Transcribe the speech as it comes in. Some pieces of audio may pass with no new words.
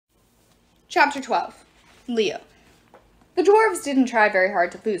Chapter 12. Leo. The dwarves didn't try very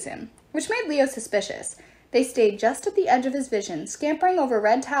hard to lose him, which made Leo suspicious. They stayed just at the edge of his vision, scampering over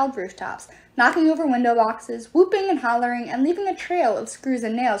red-tiled rooftops, knocking over window boxes, whooping and hollering, and leaving a trail of screws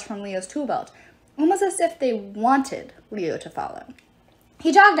and nails from Leo's tool belt, almost as if they wanted Leo to follow.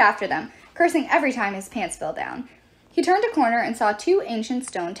 He jogged after them, cursing every time his pants fell down. He turned a corner and saw two ancient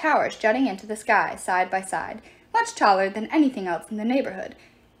stone towers jutting into the sky, side by side, much taller than anything else in the neighborhood.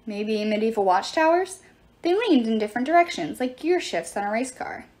 Maybe medieval watchtowers? They leaned in different directions, like gear shifts on a race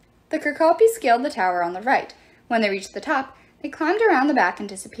car. The Kirkopis scaled the tower on the right. When they reached the top, they climbed around the back and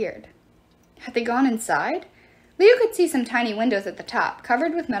disappeared. Had they gone inside? Leo could see some tiny windows at the top,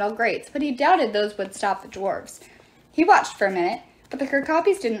 covered with metal grates, but he doubted those would stop the dwarves. He watched for a minute, but the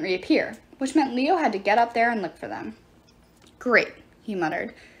Kirkopis didn't reappear, which meant Leo had to get up there and look for them. Great, he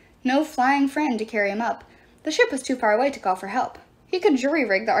muttered. No flying friend to carry him up. The ship was too far away to call for help. He could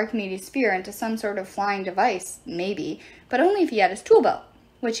jury-rig the Archimedes sphere into some sort of flying device, maybe, but only if he had his tool belt,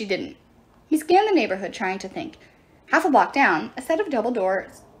 which he didn't. He scanned the neighborhood, trying to think. Half a block down, a set of double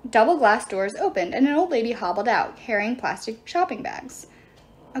glass doors opened, and an old lady hobbled out, carrying plastic shopping bags.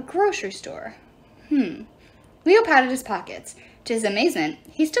 A grocery store. Leo patted his pockets. To his amazement,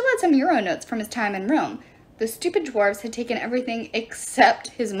 he still had some euro notes from his time in Rome. The stupid dwarves had taken everything except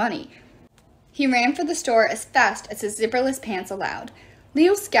his money. He ran for the store as fast as his zipperless pants allowed.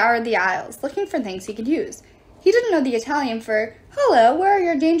 Leo scoured the aisles, looking for things he could use. He didn't know the Italian for, "Hello, where are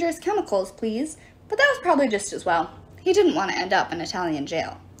your dangerous chemicals, please?" But that was probably just as well. He didn't want to end up in Italian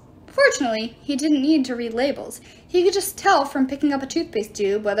jail. Fortunately, he didn't need to read labels. He could just tell from picking up a toothpaste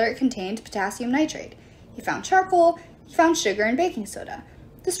tube whether it contained potassium nitrate. He found charcoal, he found sugar and baking soda.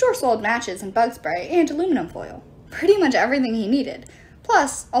 The store sold matches and bug spray and aluminum foil. Pretty much everything he needed.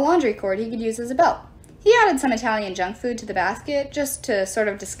 Plus, a laundry cord he could use as a belt. He added some Italian junk food to the basket just to sort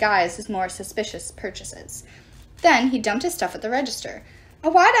of disguise his more suspicious purchases. Then he dumped his stuff at the register. A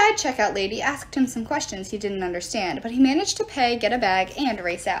wide-eyed checkout lady asked him some questions he didn't understand, but he managed to pay, get a bag, and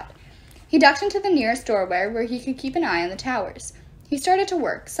race out. He ducked into the nearest doorway where he could keep an eye on the towers. He started to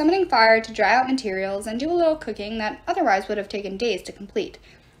work, summoning fire to dry out materials and do a little cooking that otherwise would have taken days to complete.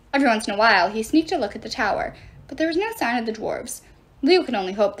 Every once in a while, he sneaked a look at the tower, but there was no sign of the dwarves. Leo could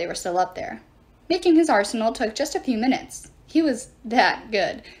only hope they were still up there. Making his arsenal took just a few minutes. He was that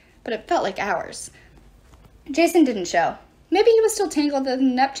good, but it felt like hours. Jason didn't show. Maybe he was still tangled at the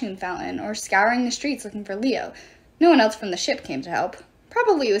Neptune fountain or scouring the streets looking for Leo. No one else from the ship came to help.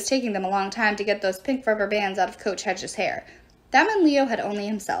 Probably it was taking them a long time to get those pink rubber bands out of Coach Hedge's hair. That meant Leo had only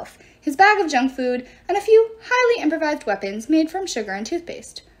himself, his bag of junk food, and a few highly improvised weapons made from sugar and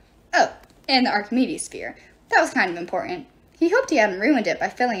toothpaste. Oh, and the Archimedes sphere. That was kind of important. He hoped he hadn't ruined it by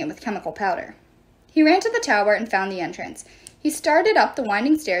filling it with chemical powder. He ran to the tower and found the entrance. He started up the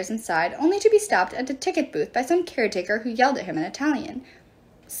winding stairs inside, only to be stopped at a ticket booth by some caretaker who yelled at him in Italian.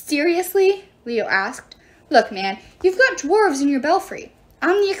 "Seriously?" Leo asked. "Look, man, you've got dwarves in your belfry.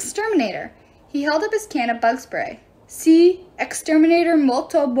 I'm the exterminator." He held up his can of bug spray. "Si, exterminator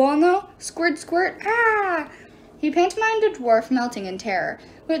molto buono, squirt squirt, ah!" He pantomimed a dwarf melting in terror,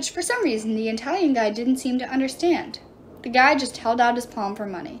 which for some reason the Italian guy didn't seem to understand. The guy just held out his palm for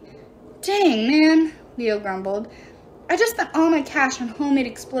money. "Dang, man," Leo grumbled. "I just spent all my cash on homemade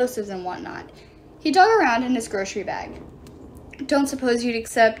explosives and whatnot." He dug around in his grocery bag. "Don't suppose you'd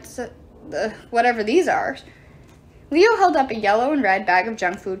accept, whatever these are?" Leo held up a yellow and red bag of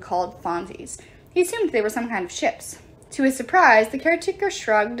junk food called Fonzie's. He assumed they were some kind of chips. To his surprise, the caretaker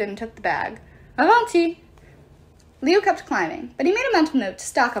shrugged and took the bag. "Avanti!" Leo kept climbing, but he made a mental note to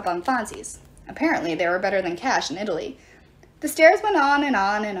stock up on Fonzie's. Apparently, they were better than cash in Italy. The stairs went on and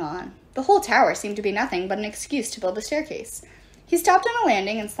on and on. The whole tower seemed to be nothing but an excuse to build a staircase. He stopped on a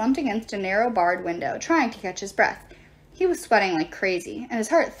landing and slumped against a narrow barred window, trying to catch his breath. He was sweating like crazy, and his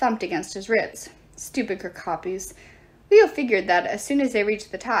heart thumped against his ribs. Stupid Kirkopis. Leo figured that as soon as they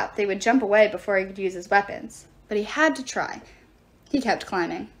reached the top, they would jump away before he could use his weapons. But he had to try. He kept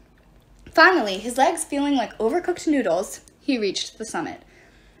climbing. Finally, his legs feeling like overcooked noodles, he reached the summit.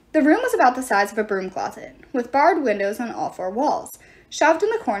 The room was about the size of a broom closet, with barred windows on all four walls. Shoved in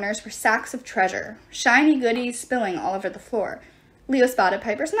the corners were sacks of treasure, shiny goodies spilling all over the floor. Leo spotted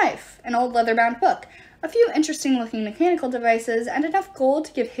Piper's knife, an old leather-bound book, a few interesting-looking mechanical devices, and enough gold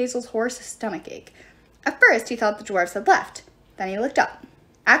to give Hazel's horse a stomachache. At first, he thought the dwarves had left. Then he looked up.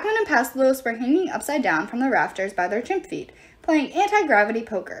 Ackman and Paslos were hanging upside down from the rafters by their chimp feet, playing anti-gravity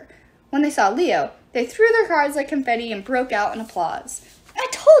poker. When they saw Leo, they threw their cards like confetti and broke out in applause. "I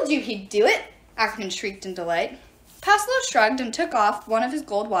told you he'd do it!" Ackman shrieked in delight. Paslo shrugged and took off one of his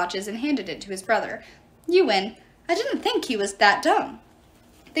gold watches and handed it to his brother. "You win. I didn't think he was that dumb."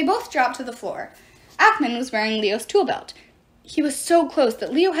 They both dropped to the floor. Ackman was wearing Leo's tool belt. He was so close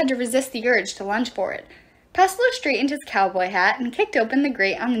that Leo had to resist the urge to lunge for it. Pastelo straightened his cowboy hat and kicked open the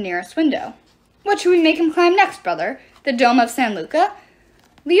grate on the nearest window. What should we make him climb next, brother? The dome of San Luca?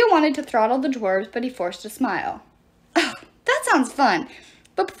 Leo wanted to throttle the dwarves, but he forced a smile. Oh, that sounds fun.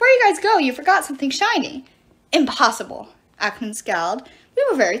 But before you guys go, you forgot something shiny. Impossible, Ackman scowled. We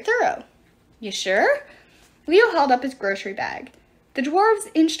were very thorough. You sure? Leo held up his grocery bag. The dwarves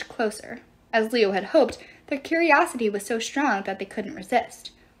inched closer. As Leo had hoped, their curiosity was so strong that they couldn't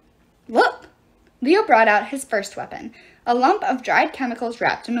resist. Look! Leo brought out his first weapon, a lump of dried chemicals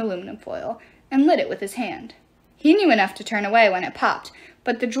wrapped in aluminum foil, and lit it with his hand. He knew enough to turn away when it popped,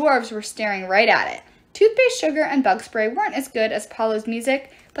 but the dwarves were staring right at it. Toothpaste, sugar, and bug spray weren't as good as Paulo's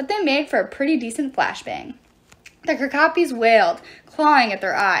music, but they made for a pretty decent flashbang. The Kirkopis wailed, clawing at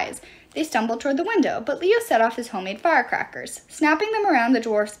their eyes. They stumbled toward the window, but Leo set off his homemade firecrackers, snapping them around the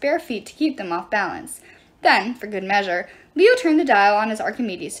dwarf's bare feet to keep them off balance. Then, for good measure, Leo turned the dial on his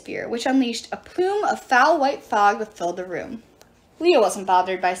Archimedes sphere, which unleashed a plume of foul white fog that filled the room. Leo wasn't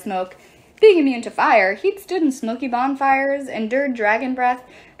bothered by smoke. Being immune to fire, he'd stood in smoky bonfires, endured dragon breath,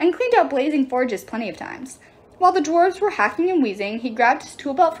 and cleaned out blazing forges plenty of times. While the dwarves were hacking and wheezing, he grabbed his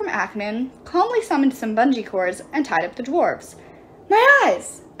tool belt from Ackman, calmly summoned some bungee cords, and tied up the dwarves. My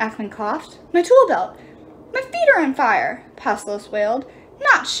eyes! Ackman coughed. My tool belt! My feet are on fire! Pastelo wailed.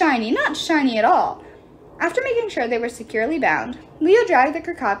 Not shiny at all! After making sure they were securely bound, Leo dragged the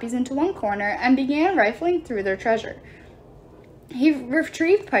Kirkopis into one corner and began rifling through their treasure. He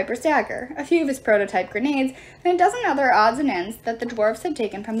retrieved Piper's dagger, a few of his prototype grenades, and a dozen other odds and ends that the dwarves had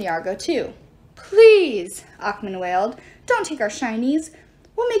taken from the Argo too. Please, Ackman wailed, don't take our shinies.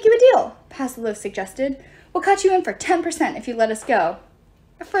 We'll make you a deal, Pastelo suggested. We'll cut you in for 10% if you let us go.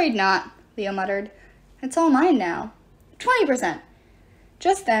 Afraid not, Leo muttered. It's all mine now. 20%.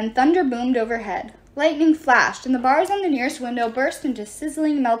 Just then, thunder boomed overhead. Lightning flashed, and the bars on the nearest window burst into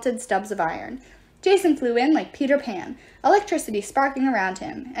sizzling, melted stubs of iron. Jason flew in like Peter Pan, electricity sparkling around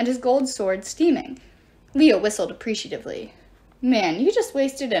him, and his gold sword steaming. Leo whistled appreciatively. Man, you just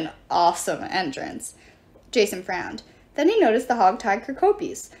wasted an awesome entrance. Jason frowned. Then he noticed the hog-tied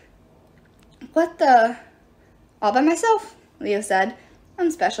Kirkopis. What the... All by myself, Leo said.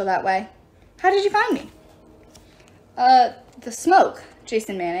 I'm special that way. How did you find me? The smoke,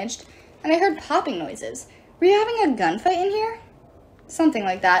 Jason managed, and I heard popping noises. Were you having a gunfight in here? Something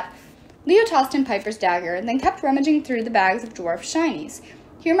like that. Leo tossed in Piper's dagger, and then kept rummaging through the bags of dwarf shinies.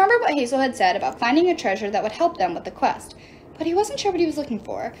 He remembered what Hazel had said about finding a treasure that would help them with the quest, but he wasn't sure what he was looking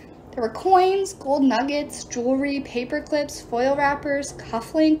for. There were coins, gold nuggets, jewelry, paper clips, foil wrappers,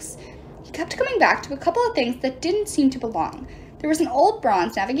 cufflinks. He kept coming back to a couple of things that didn't seem to belong. There was an old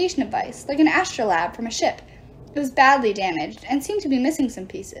bronze navigation device, like an astrolabe from a ship. It was badly damaged and seemed to be missing some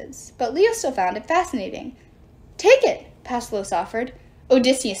pieces, but Leo still found it fascinating. Take it, Pastelo offered.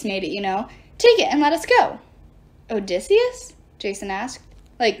 Odysseus made it, you know. Take it and let us go. Odysseus? Jason asked.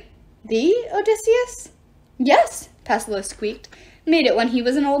 Like, the Odysseus? Yes, Pastelo squeaked. Made it when he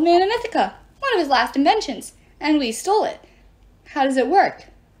was an old man in Ithaca, one of his last inventions, and we stole it. How does it work?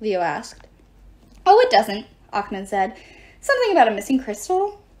 Leo asked. Oh, it doesn't, Ackman said. Something about a missing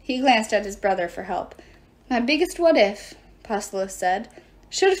crystal? He glanced at his brother for help. My biggest what if, Pastelo said.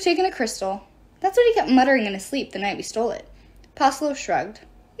 Should have taken a crystal. That's what he kept muttering in his sleep the night we stole it. Pastelo shrugged.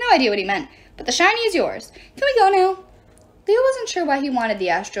 No idea what he meant, but the shiny is yours. Can we go now? Leo wasn't sure why he wanted the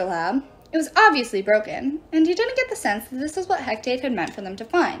astrolabe. It was obviously broken, and he didn't get the sense that this was what Hecate had meant for them to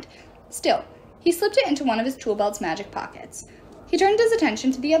find. Still, he slipped it into one of his tool belt's magic pockets. He turned his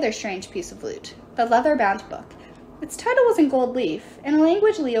attention to the other strange piece of loot, the leather-bound book. Its title was in gold leaf, in a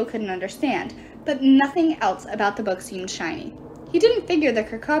language Leo couldn't understand, but nothing else about the book seemed shiny. He didn't figure the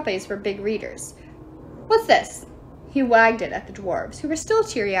Kirkopis were big readers. What's this? He wagged it at the dwarves, who were still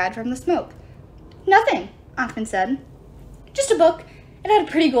teary-eyed from the smoke. Nothing, Ackman said. Just a book. It had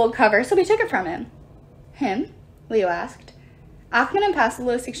a pretty gold cover, so we took it from him. Him? Leo asked. Ackman and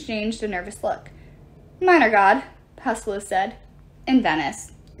Pastelo exchanged a nervous look. Minor god, Pastelo said. In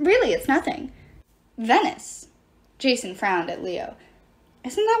Venice. Really, it's nothing. Venice? Jason frowned at Leo.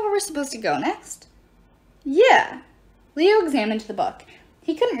 Isn't that where we're supposed to go next? Yeah. Leo examined the book.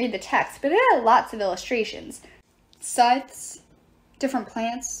 He couldn't read the text, but it had lots of illustrations. Scythes, different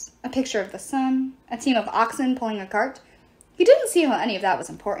plants, a picture of the sun, a team of oxen pulling a cart. He didn't see how any of that was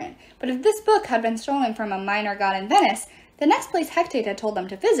important, but if this book had been stolen from a minor god in Venice, the next place Hecate had told them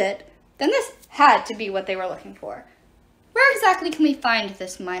to visit, then this had to be what they were looking for. Where exactly can we find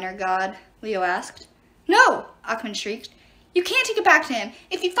this minor god? Leo asked. No, Ackman shrieked. You can't take it back to him.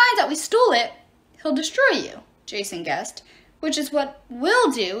 If he finds out we stole it, he'll destroy you, Jason guessed. which is what we'll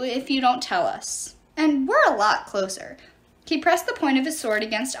do if you don't tell us. And we're a lot closer. He pressed the point of his sword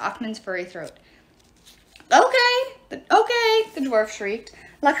against Achman's furry throat. Okay, the dwarf shrieked.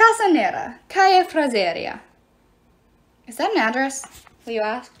 La Casa Nera, Calle Fraseria. Is that an address? Leo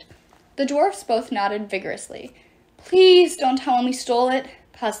asked. The dwarfs both nodded vigorously. Please don't tell him we stole it,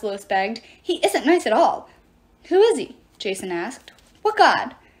 Pasilos begged. He isn't nice at all. Who is he? Jason asked. What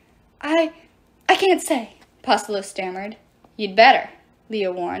god? I can't say, Pasilos stammered. You'd better,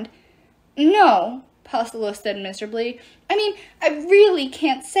 Leo warned. No, Pasilos said miserably. I mean, I really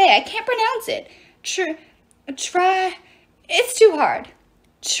can't say. I can't pronounce it. Try. It's too hard.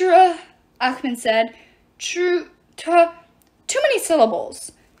 Achman said. Too many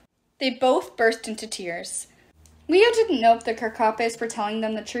syllables. They both burst into tears. Leo didn't know if the Kirkopes were telling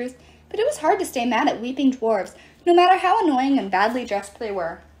them the truth, but it was hard to stay mad at weeping dwarves, no matter how annoying and badly dressed they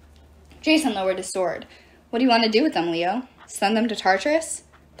were. Jason lowered his sword. What do you want to do with them, Leo? Send them to Tartarus?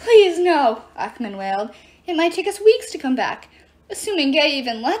 Please, no, Achman wailed. It might take us weeks to come back. Assuming Gay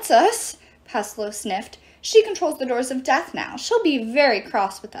even lets us, Pasilos sniffed. She controls the doors of death now. She'll be very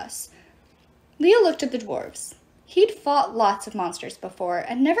cross with us. Leo looked at the dwarves. He'd fought lots of monsters before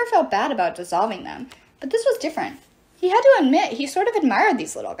and never felt bad about dissolving them, but this was different. He had to admit he sort of admired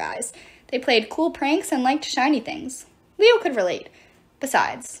these little guys. They played cool pranks and liked shiny things. Leo could relate.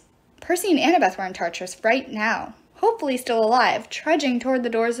 Besides, Percy and Annabeth were in Tartarus right now, hopefully still alive, trudging toward the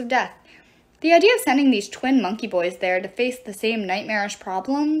doors of death. The idea of sending these twin monkey boys there to face the same nightmarish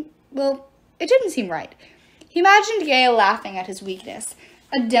problem, well, it didn't seem right. He imagined Gaia laughing at his weakness,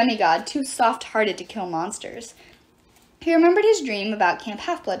 a demigod too soft-hearted to kill monsters. He remembered his dream about Camp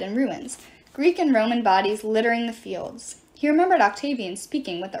Half-Blood in ruins, Greek and Roman bodies littering the fields. He remembered Octavian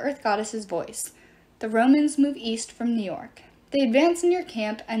speaking with the Earth Goddess's voice. The Romans move east from New York. They advance in your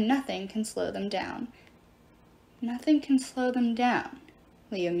camp, and nothing can slow them down. Nothing can slow them down,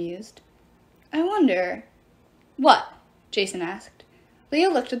 Leo mused. I wonder... What? Jason asked.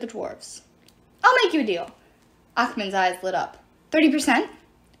 Leo looked at the dwarves. I'll make you a deal. Achman's eyes lit up. 30%?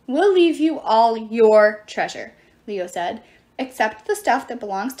 We'll leave you all your treasure, Leo said, except the stuff that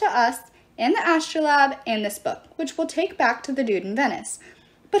belongs to us and the astrolabe and this book, which we'll take back to the dude in Venice.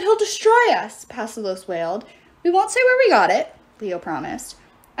 But he'll destroy us, Pasilos wailed. We won't say where we got it, Leo promised.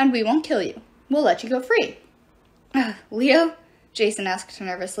 And we won't kill you. We'll let you go free. Leo? Jason asked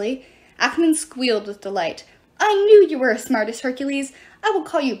nervously. Achman squealed with delight. I knew you were as smart as Hercules. I will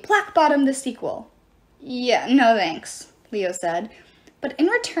call you Black Bottom the sequel. Yeah, no thanks, Leo said. But in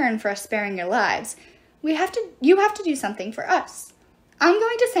return for us sparing your lives, you have to do something for us. I'm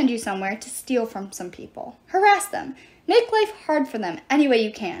going to send you somewhere to steal from some people. Harass them. Make life hard for them any way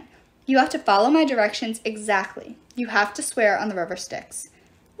you can. You have to follow my directions exactly. You have to swear on the river Styx.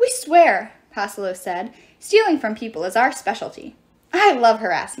 We swear, Pasilos said. Stealing from people is our specialty. I love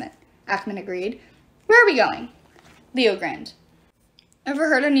harassment, Achman agreed. Where are we going? Leo grinned. Ever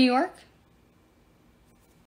heard of New York?